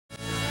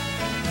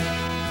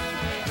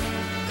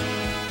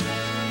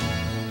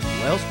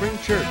Wellspring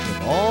Church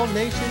of All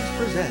Nations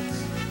presents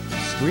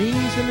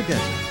Streams in the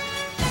Desert,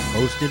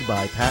 hosted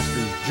by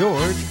Pastors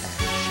George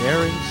and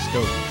Sharon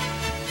Stover.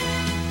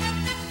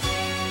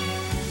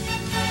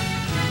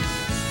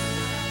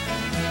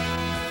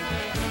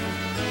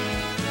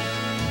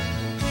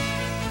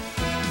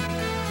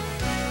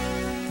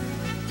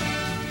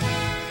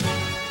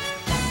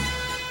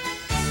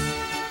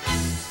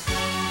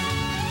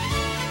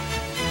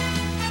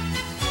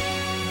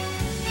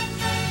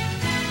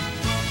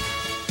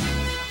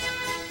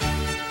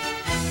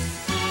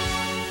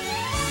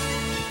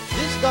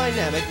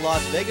 Dynamic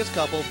Las Vegas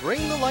couple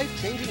bring the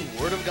life-changing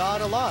Word of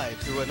God alive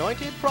through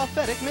anointed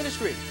prophetic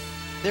ministry.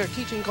 Their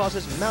teaching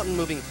causes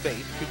mountain-moving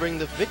faith to bring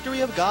the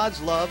victory of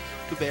God's love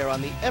to bear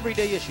on the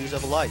everyday issues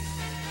of life.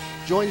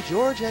 Join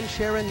George and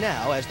Sharon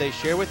now as they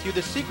share with you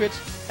the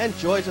secrets and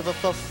joys of a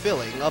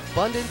fulfilling,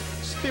 abundant,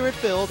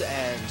 spirit-filled,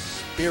 and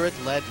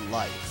spirit-led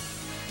life.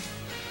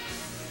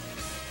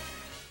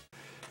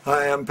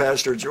 Hi, I'm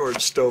Pastor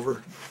George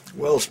Stover,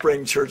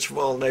 Wellspring Church of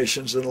All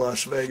Nations in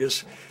Las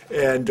Vegas,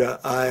 and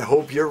I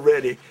hope you're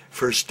ready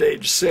for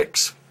Stage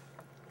 6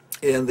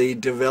 in the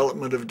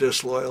Development of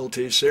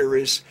Disloyalty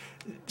series.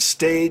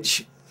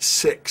 Stage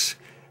 6,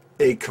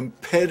 a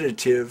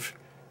competitive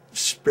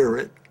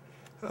spirit.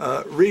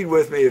 Read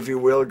with me, if you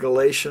will,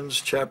 Galatians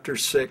chapter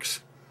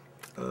 6,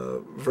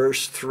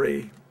 verse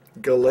 3.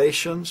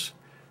 Galatians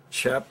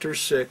chapter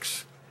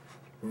 6,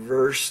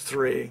 verse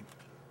 3.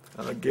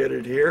 I'll get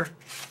it here.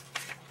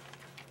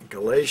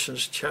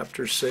 Galatians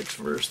chapter 6,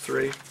 verse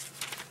 3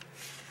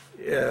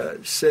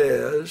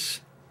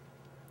 says,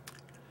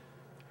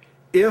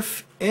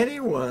 "If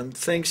anyone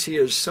thinks he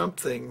is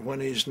something when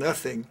he's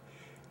nothing,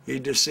 he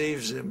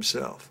deceives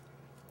himself."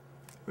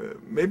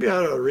 Maybe I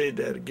ought to read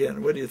that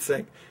again. What do you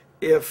think?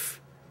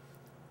 If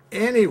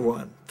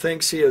anyone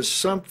thinks he is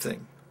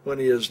something when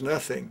he is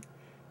nothing,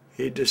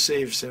 he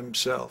deceives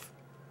himself.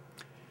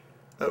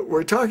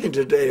 We're talking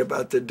today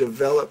about the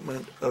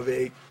development of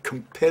a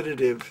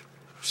competitive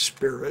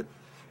spirit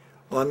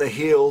on the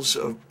heels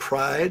of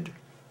pride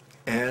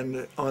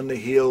and on the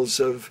heels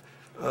of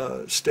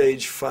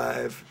Stage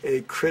 5,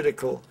 a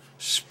critical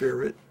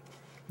spirit.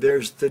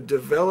 There's the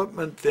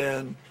development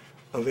then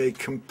of a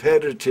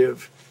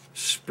competitive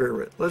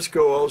spirit. Let's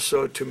go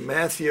also to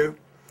Matthew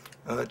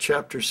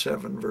chapter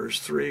 7, verse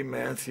 3.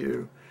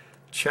 Matthew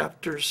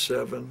chapter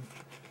 7,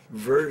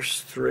 verse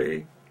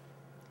 3.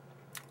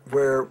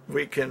 Where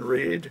we can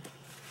read,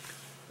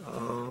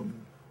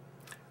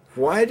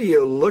 "Why do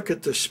you look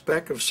at the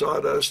speck of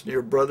sawdust in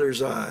your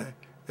brother's eye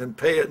and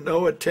pay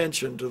no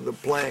attention to the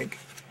plank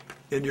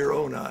in your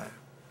own eye?"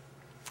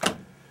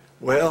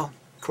 Well,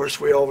 of course,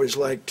 we always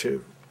like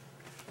to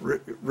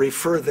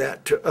refer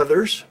that to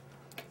others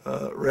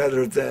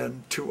rather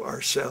than to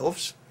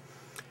ourselves.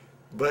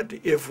 But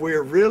if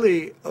we're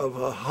really of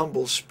a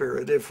humble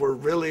spirit, if we're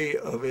really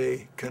of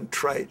a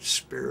contrite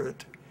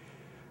spirit,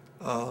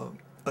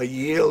 a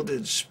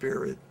yielded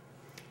spirit,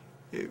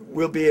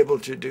 we'll be able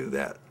to do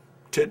that,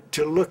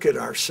 to look at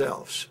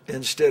ourselves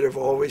instead of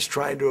always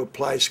trying to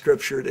apply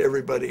Scripture to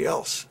everybody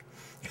else.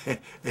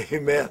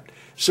 Amen.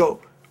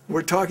 So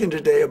we're talking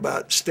today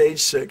about Stage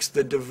 6,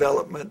 the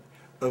development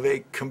of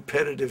a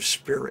competitive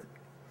spirit.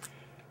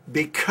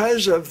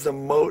 Because of the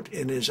mote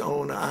in his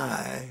own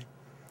eye,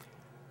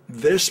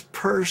 this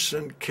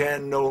person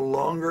can no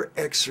longer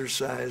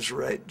exercise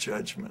right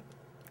judgment.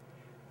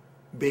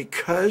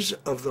 Because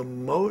of the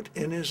mote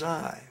in his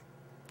eye,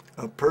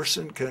 a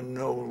person can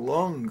no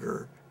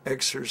longer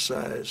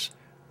exercise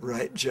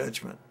right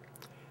judgment.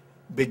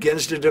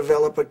 Begins to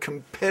develop a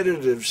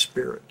competitive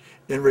spirit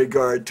in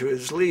regard to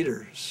his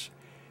leaders,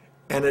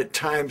 and at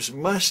times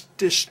must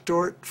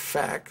distort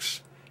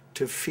facts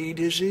to feed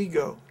his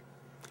ego.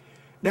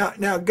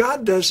 Now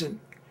God doesn't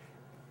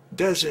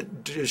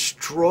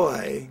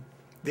destroy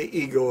the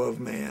ego of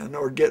man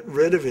or get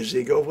rid of his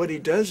ego. What he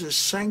does is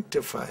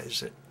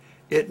sanctifies it.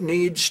 It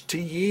needs to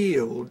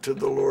yield to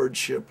the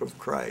lordship of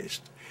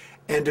Christ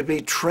and to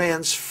be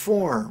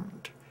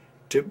transformed,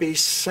 to be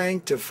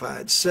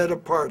sanctified, set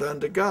apart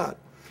unto God.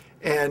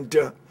 And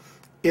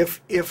if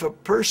a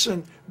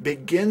person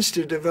begins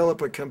to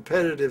develop a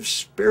competitive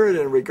spirit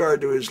in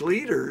regard to his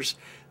leaders,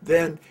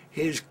 then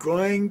he's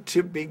going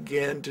to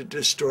begin to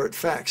distort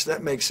facts.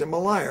 That makes him a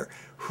liar.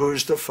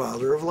 Who's the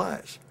father of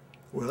lies?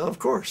 Well, of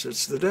course,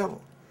 it's the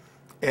devil.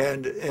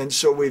 And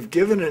so we've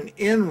given an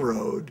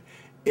inroad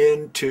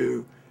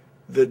into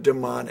the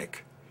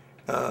demonic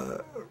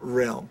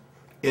realm,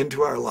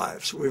 into our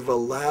lives. We've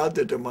allowed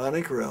the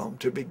demonic realm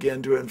to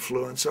begin to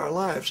influence our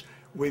lives.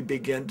 We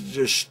begin to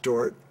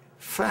distort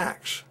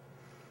facts.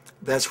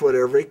 That's what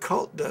every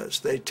cult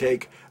does. They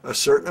take a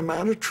certain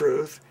amount of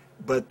truth,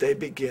 but they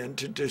begin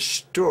to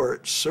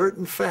distort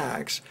certain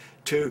facts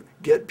to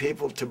get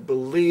people to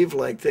believe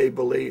like they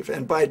believe.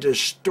 And by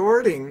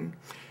distorting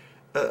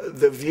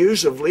the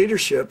views of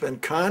leadership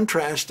and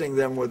contrasting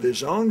them with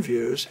his own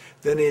views,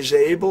 then he's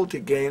able to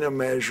gain a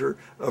measure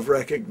of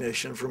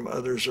recognition from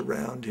others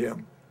around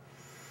him.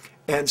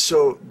 And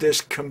so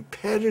this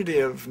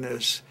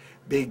competitiveness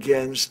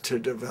begins to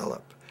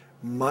develop.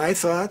 My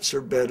thoughts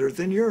are better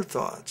than your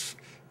thoughts.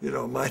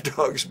 My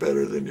dog's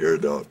better than your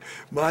dog.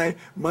 My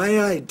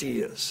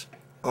ideas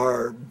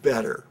are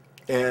better.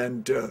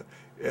 And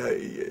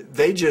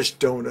they just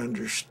don't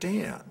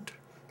understand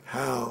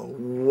how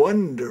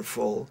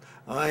wonderful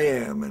I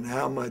am and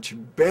how much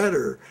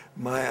better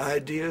my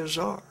ideas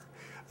are.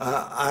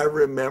 I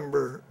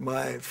remember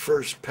my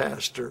first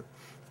pastor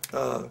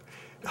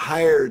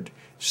hired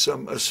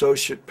some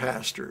associate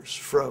pastors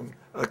from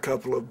a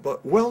couple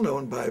of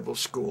well-known Bible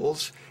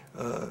schools.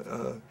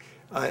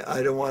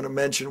 I don't want to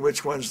mention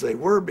which ones they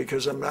were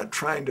because I'm not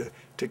trying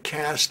to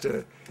cast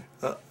a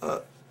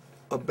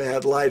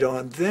bad light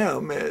on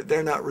them.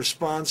 They're not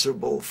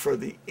responsible for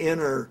the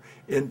inner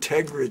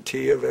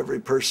integrity of every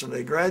person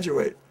they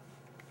graduate,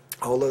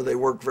 although they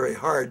work very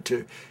hard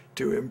to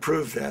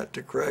improve that,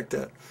 to correct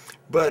that.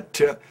 But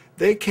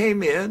they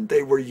came in,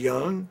 they were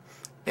young,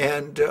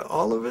 and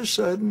all of a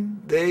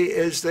sudden,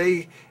 as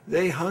they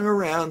hung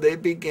around, they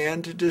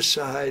began to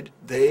decide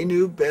they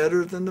knew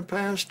better than the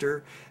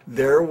pastor.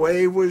 Their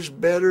way was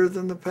better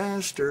than the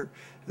pastor.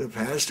 The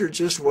pastor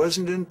just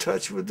wasn't in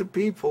touch with the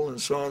people, and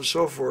so on and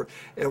so forth.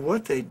 And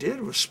what they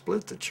did was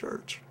split the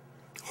church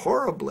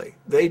horribly.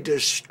 They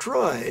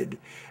destroyed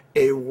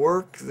a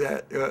work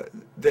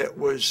that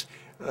was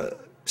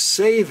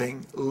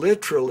saving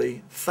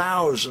literally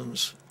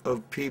thousands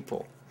of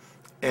people.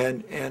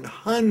 And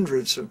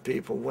hundreds of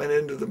people went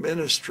into the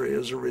ministry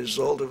as a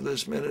result of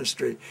this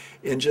ministry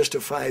in just a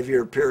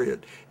 5-year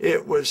period.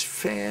 It was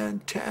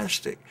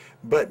fantastic.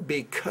 But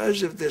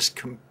because of this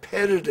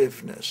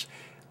competitiveness,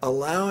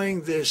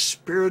 allowing this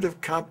spirit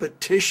of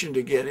competition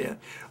to get in,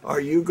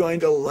 are you going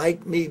to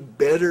like me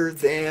better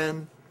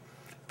than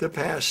the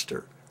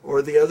pastor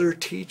or the other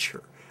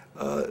teacher?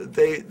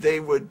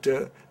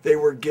 They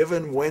were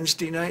given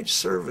Wednesday night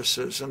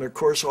services, and of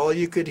course all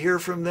you could hear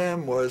from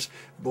them was,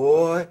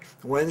 boy,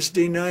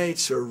 Wednesday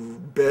nights are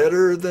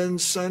better than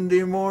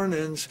Sunday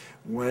mornings.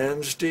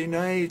 Wednesday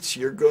nights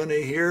you're going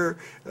to hear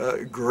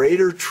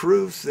greater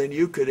truth than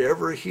you could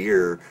ever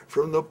hear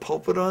from the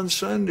pulpit on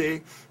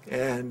Sunday,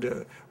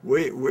 and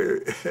we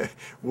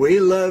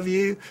love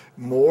you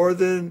more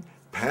than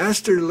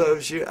Pastor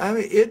loves you. I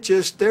mean,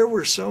 there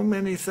were so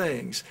many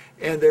things,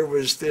 and there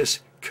was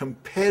this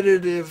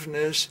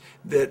competitiveness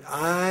that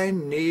I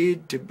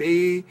need to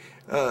be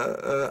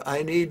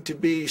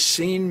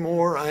seen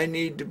more, I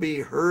need to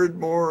be heard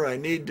more, I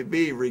need to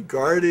be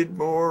regarded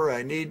more,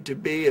 I need to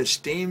be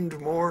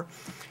esteemed more.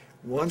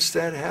 Once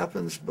that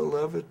happens,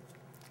 beloved,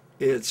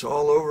 it's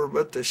all over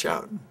but the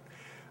shouting.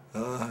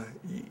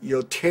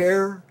 You'll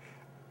tear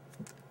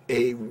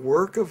a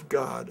work of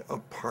God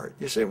apart.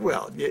 You say,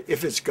 well,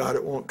 if it's God,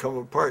 it won't come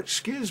apart.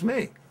 Excuse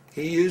me.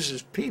 He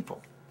uses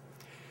people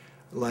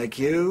like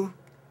you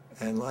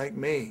and like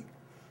me.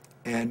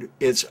 And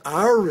it's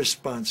our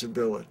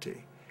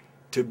responsibility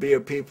to be a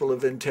people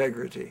of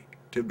integrity,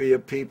 to be a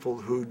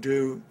people who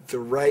do the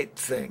right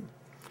thing,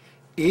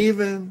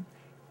 even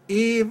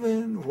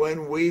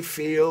when we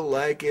feel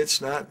like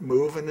it's not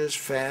moving as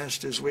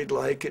fast as we'd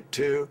like it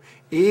to,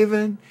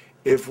 even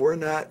if we're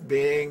not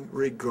being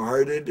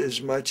regarded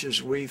as much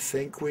as we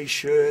think we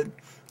should,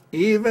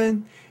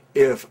 even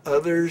if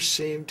others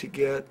seem to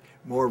get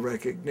more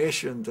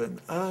recognition than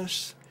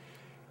us.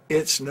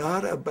 It's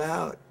not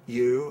about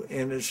you,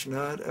 and it's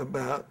not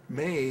about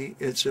me.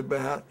 It's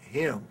about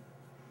Him,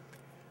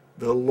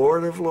 the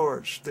Lord of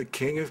Lords, the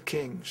King of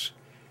Kings.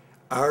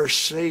 Our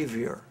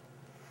Savior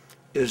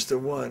is the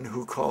one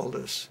who called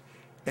us,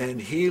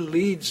 and He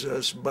leads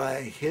us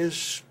by His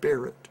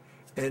Spirit,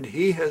 and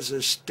He has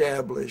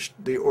established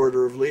the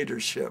order of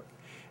leadership,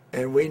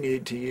 and we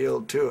need to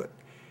yield to it.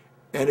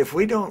 And if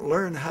we don't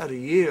learn how to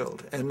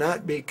yield and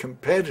not be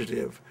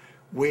competitive,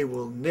 we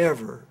will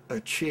never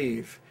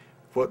achieve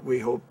what we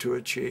hope to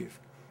achieve.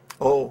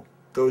 Oh,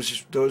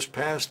 those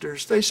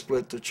pastors, they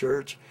split the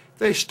church.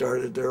 They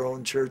started their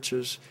own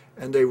churches,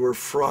 and they were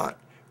fraught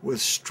with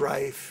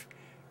strife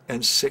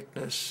and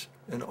sickness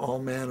and all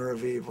manner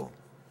of evil.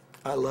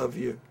 I love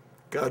you.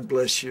 God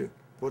bless you.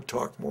 We'll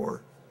talk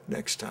more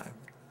next time.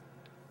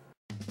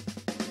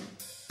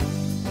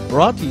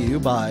 Brought to you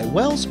by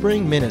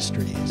Wellspring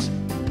Ministries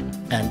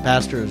and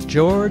Pastors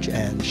George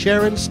and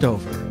Sharon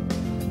Stover.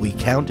 We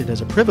count it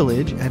as a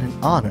privilege and an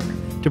honor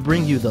to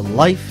bring you the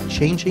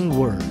life-changing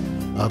Word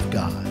of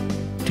God.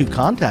 To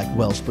contact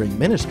Wellspring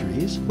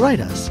Ministries, write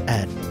us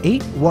at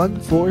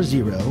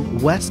 8140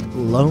 West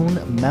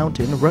Lone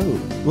Mountain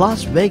Road,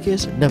 Las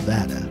Vegas,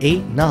 Nevada,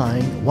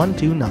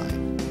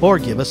 89129. Or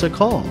give us a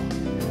call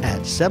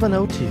at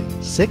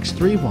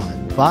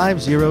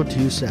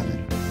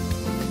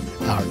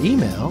 702-631-5027. Our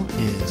email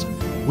is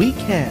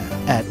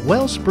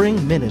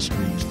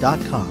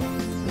wecan@wellspringministries.com.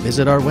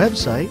 Visit our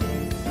website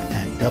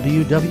at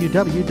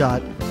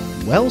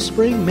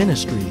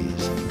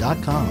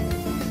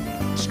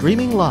www.wellspringministries.com.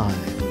 Streaming live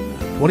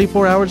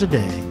 24 hours a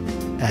day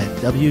at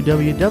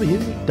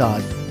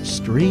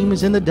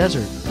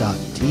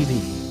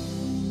www.streamsinthedesert.tv.